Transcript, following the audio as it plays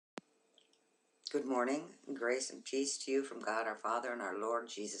Good morning, and grace and peace to you from God our Father and our Lord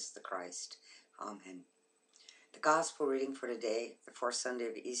Jesus the Christ. Amen. The Gospel reading for today, the fourth Sunday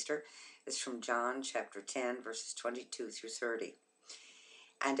of Easter, is from John chapter 10, verses 22 through 30.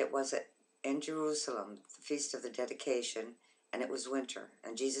 And it was in Jerusalem, the feast of the dedication, and it was winter,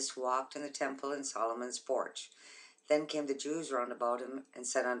 and Jesus walked in the temple in Solomon's porch. Then came the Jews round about him, and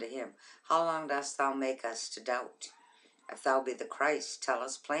said unto him, How long dost thou make us to doubt? If thou be the Christ, tell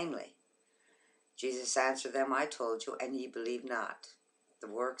us plainly. Jesus answered them, I told you, and ye believe not. The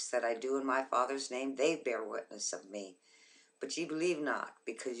works that I do in my Father's name, they bear witness of me. But ye believe not,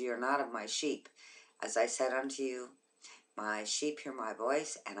 because ye are not of my sheep. As I said unto you, my sheep hear my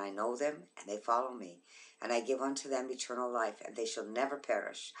voice, and I know them, and they follow me. And I give unto them eternal life, and they shall never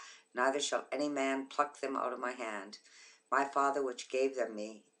perish, neither shall any man pluck them out of my hand. My Father which gave them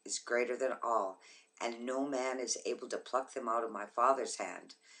me is greater than all, and no man is able to pluck them out of my Father's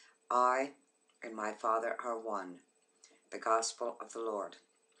hand. I and my Father are one. The Gospel of the Lord.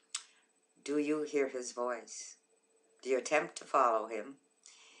 Do you hear his voice? Do you attempt to follow him?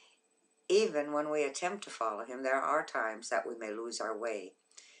 Even when we attempt to follow him, there are times that we may lose our way.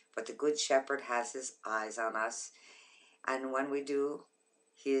 But the Good Shepherd has his eyes on us, and when we do,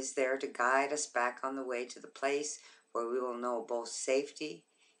 he is there to guide us back on the way to the place where we will know both safety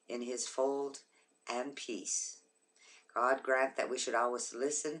in his fold and peace. God grant that we should always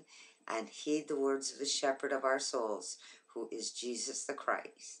listen and heed the words of the shepherd of our souls, who is Jesus the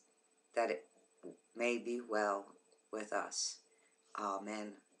Christ, that it may be well with us.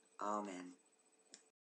 Amen. Amen.